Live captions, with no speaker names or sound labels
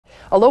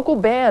A local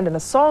band and a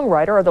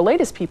songwriter are the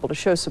latest people to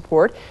show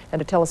support. And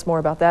to tell us more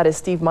about that is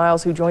Steve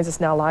Miles, who joins us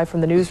now live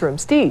from the newsroom.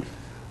 Steve.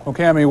 Well,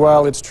 Cammie,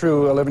 while it's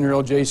true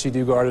 11-year-old Jaycee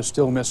Dugard is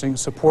still missing,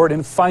 support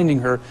in finding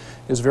her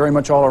is very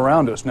much all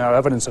around us. Now,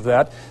 evidence of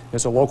that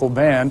is a local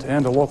band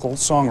and a local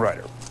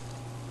songwriter.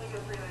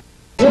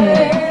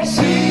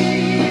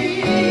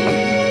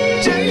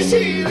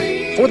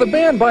 For the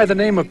band by the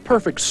name of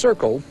Perfect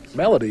Circle,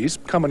 melodies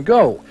come and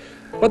go.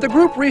 But the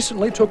group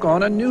recently took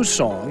on a new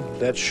song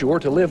that's sure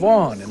to live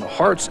on in the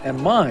hearts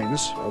and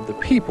minds of the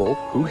people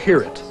who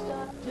hear it.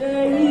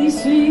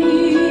 Jaycee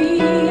Lee.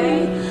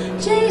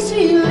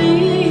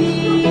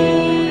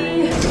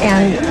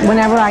 And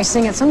whenever I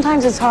sing it,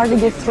 sometimes it's hard to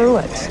get through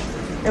it.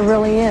 It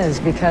really is,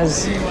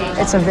 because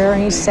it's a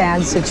very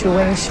sad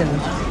situation.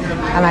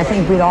 And I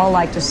think we'd all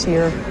like to see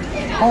her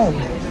home.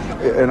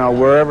 You know,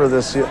 wherever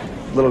this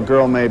little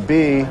girl may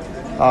be,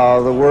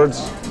 the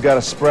word's got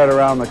to spread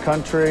around the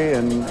country,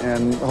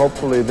 and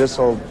hopefully this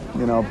will,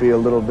 you know, be a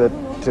little bit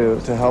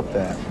to help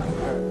that.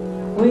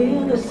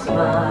 With a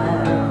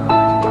smile,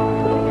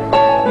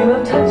 you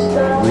have touched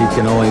us. We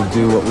can only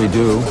do what we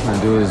do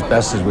and do as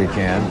best as we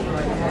can.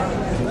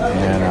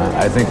 And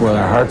I think when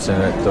our heart's in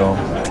it, though,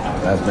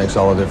 that makes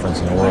all the difference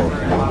in the world. You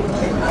know?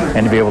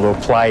 And to be able to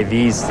apply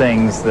these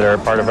things that are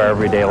part of our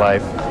everyday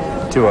life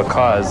to a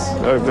cause,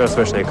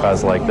 especially a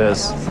cause like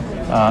this,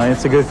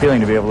 it's a good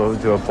feeling to be able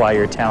to apply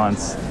your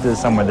talents to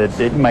somewhere that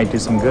it might do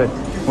some good.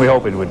 We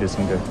hope it would do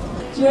some good.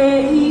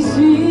 Jaycee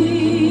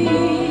Lee,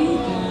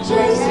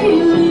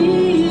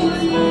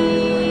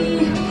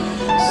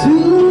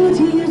 through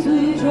tears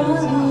we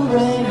trust the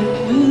rain,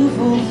 you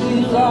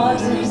fulfill our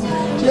dreams.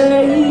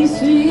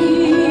 Jaycee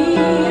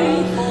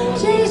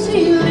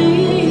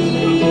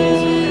Lee,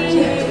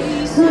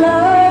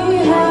 love we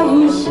have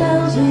will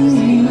shelter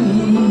you.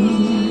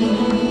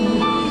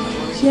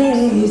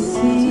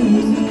 Jaycee.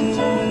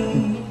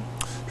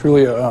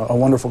 Truly a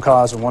wonderful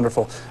cause, a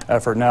wonderful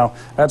effort. Now,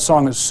 that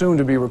song is soon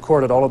to be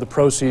recorded. All of the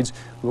proceeds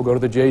will go to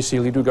the Jaycee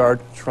Lee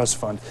Dugard Trust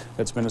Fund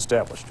that's been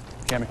established.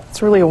 Cammie.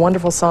 It's really a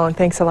wonderful song.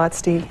 Thanks a lot,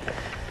 Steve.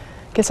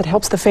 I guess it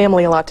helps the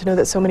family a lot to know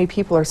that so many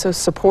people are so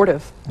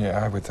supportive.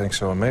 Yeah, I would think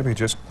so. And maybe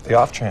just the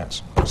off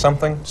chance.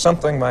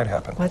 Something might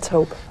happen. Let's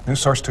hope. News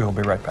Source 2 will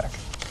be right back.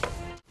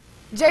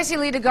 Jaycee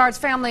Lee Dugard's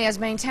family has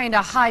maintained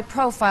a high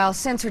profile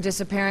since her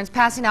disappearance,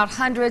 passing out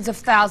hundreds of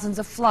thousands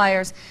of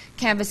flyers,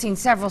 canvassing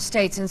several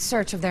states in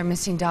search of their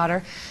missing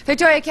daughter.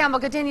 Victoria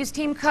Campbell continues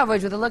team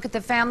coverage with a look at the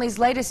family's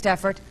latest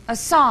effort, a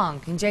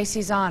song in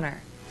Jaycee's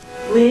honor.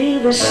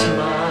 With a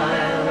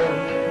smile,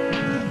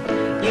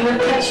 you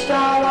have touched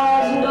our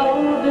lives and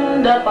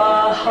opened up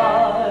our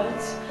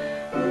hearts.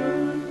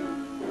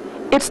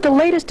 It's the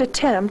latest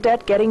attempt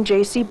at getting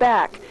Jaycee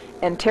back,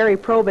 and Terry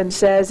Probin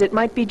says it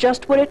might be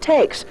just what it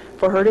takes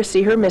for her to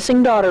see her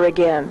missing daughter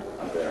again.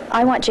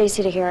 I want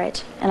Jaycee to hear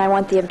it, and I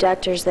want the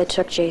abductors that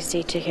took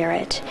Jaycee to hear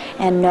it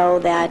and know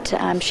that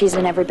she's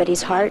in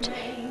everybody's heart.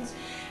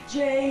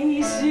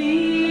 Jaycee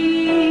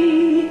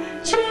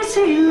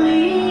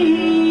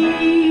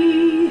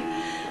Lee.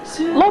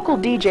 Local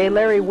DJ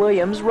Larry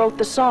Williams wrote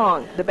the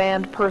song. The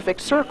band Perfect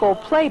Circle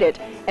played it,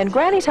 and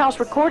Granny's House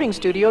Recording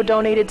Studio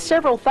donated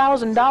several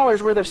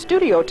 $1,000s worth of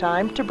studio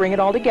time to bring it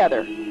all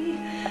together.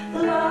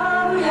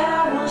 Love we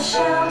have will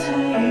shelter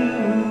you,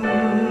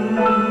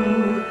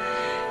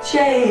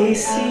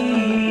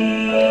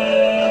 Jaycee.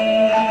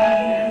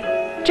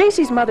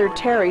 Jaycee's mother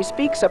Terry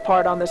speaks a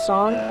part on the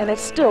song, and it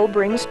still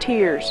brings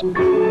tears. You're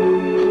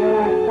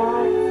our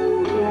thoughts,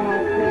 you're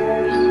our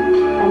prayers,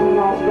 and we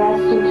won't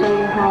rest until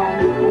you're home,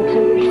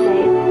 until you're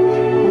safe,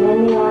 and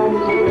in the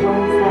arms of the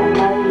ones that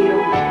love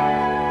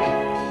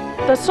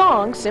you. The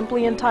song,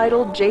 simply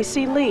entitled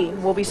Jaycee Lee,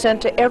 will be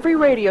sent to every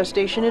radio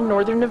station in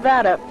northern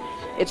Nevada.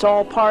 It's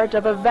all part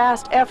of a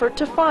vast effort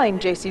to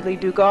find Jaycee Lee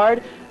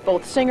Dugard.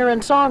 Both singer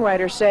and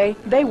songwriter say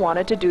they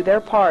wanted to do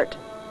their part.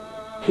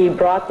 He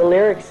brought the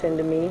lyrics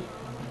into me,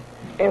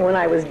 and when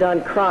I was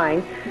done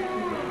crying,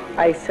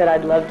 I said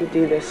I'd love to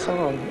do this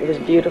song. It was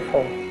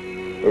beautiful.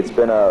 It's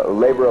been a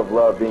labor of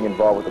love being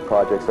involved with a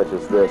project such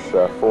as this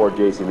for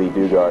Jaycee Lee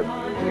Dugard.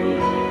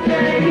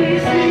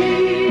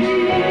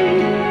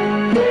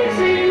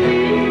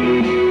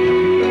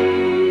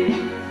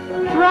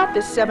 Throughout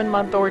this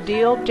 7-month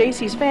ordeal,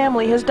 Jaycee's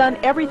family has done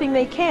everything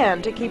they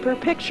can to keep her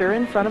picture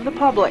in front of the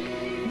public.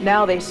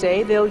 Now they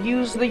say they'll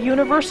use the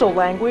universal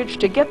language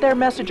to get their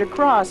message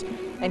across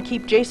and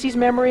keep Jaycee's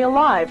memory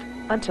alive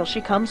until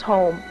she comes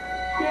home.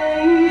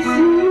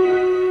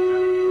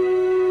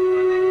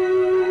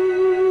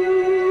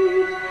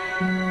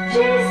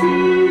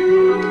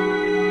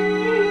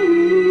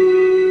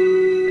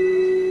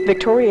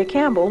 Victoria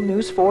Campbell,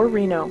 News 4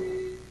 Reno.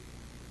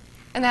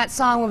 And that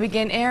song will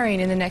begin airing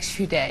in the next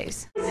few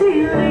days.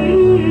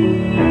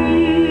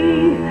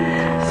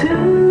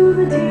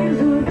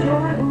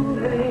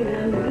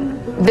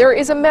 There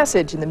is a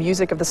message in the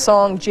music of the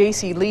song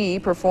Jaycee Lee,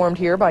 performed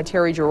here by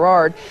Terry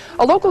Gerard.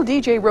 A local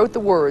DJ wrote the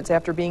words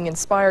after being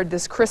inspired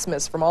this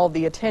Christmas from all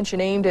the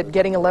attention aimed at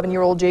getting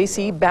 11-year-old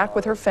Jaycee back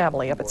with her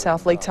family up at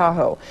South Lake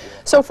Tahoe.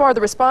 So far, the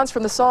response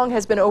from the song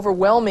has been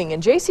overwhelming,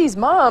 and Jaycee's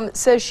mom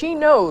says she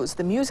knows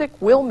the music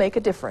will make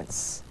a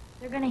difference.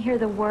 They're going to hear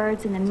the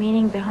words and the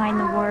meaning behind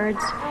the words.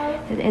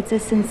 It's a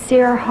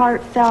sincere,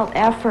 heartfelt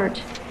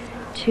effort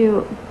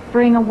to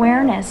bring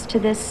awareness to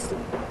this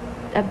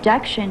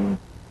abduction.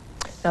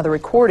 Now, the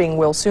recording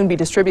will soon be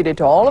distributed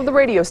to all of the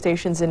radio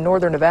stations in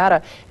northern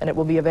Nevada, and it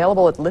will be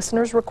available at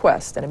listeners'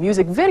 request, and a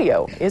music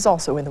video is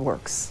also in the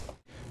works.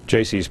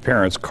 Jaycee's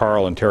parents,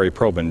 Carl and Terry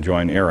Probin,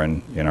 join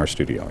Aaron in our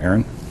studio.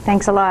 Aaron?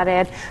 Thanks a lot,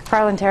 Ed.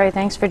 Carl and Terry,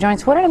 thanks for joining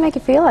us. What did it make you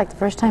feel like the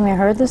first time you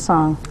heard the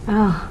song?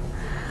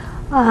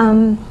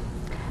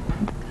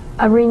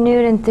 A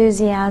renewed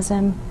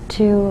enthusiasm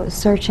to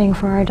searching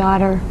for our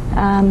daughter.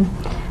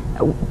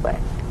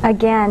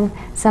 Again,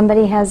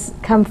 somebody has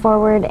come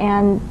forward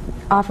and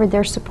offered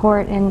their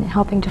support in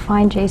helping to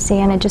find Jaycee,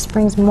 and it just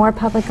brings more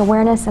public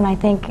awareness, and I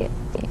think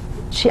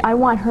I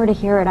want her to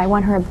hear it. I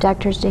want her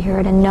abductors to hear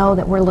it and know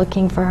that we're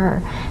looking for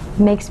her.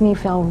 It makes me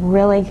feel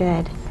really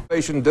good.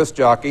 Disc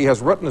jockey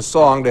has written a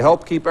song to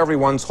help keep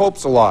everyone's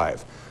hopes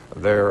alive.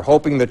 They're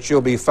hoping that she'll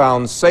be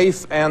found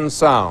safe and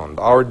sound.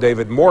 Our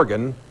David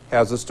Morgan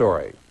has a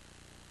story.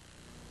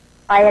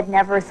 I had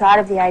never thought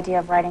of the idea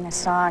of writing a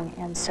song,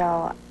 and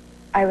so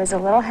I was a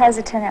little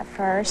hesitant at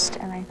first,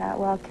 and I thought,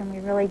 well, can we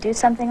really do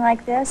something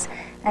like this?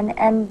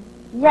 And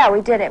yeah,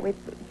 we did it.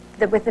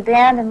 With the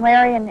band and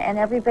Larry and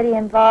everybody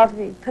involved,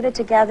 we put it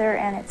together,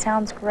 and it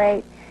sounds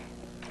great.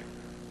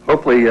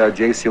 Hopefully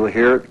Jaycee will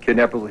hear it,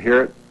 kidnappers will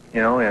hear it,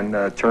 you know, and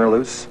turn her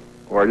loose.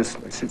 Or just,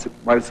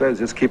 what it says,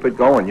 just keep it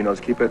going, you know,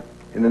 just keep it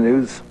in the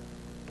news.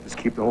 Just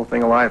keep the whole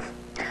thing alive.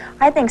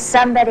 I think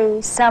somebody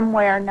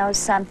somewhere knows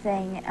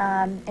something.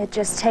 It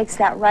just takes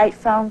that right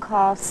phone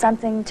call,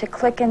 something to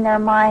click in their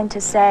mind to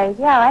say,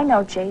 yeah, I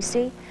know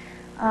Jaycee,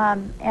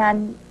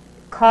 and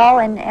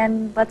call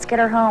and let's get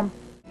her home.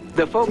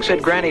 The folks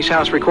at Granny's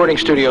House Recording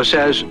Studio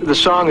says the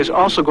song is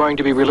also going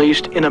to be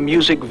released in a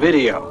music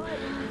video.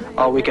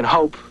 All we can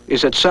hope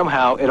is that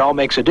somehow it all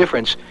makes a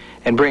difference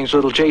and brings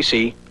little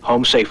Jaycee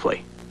home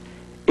safely.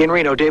 In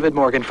Reno, David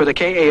Morgan for the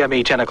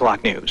KAME 10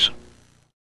 o'clock news.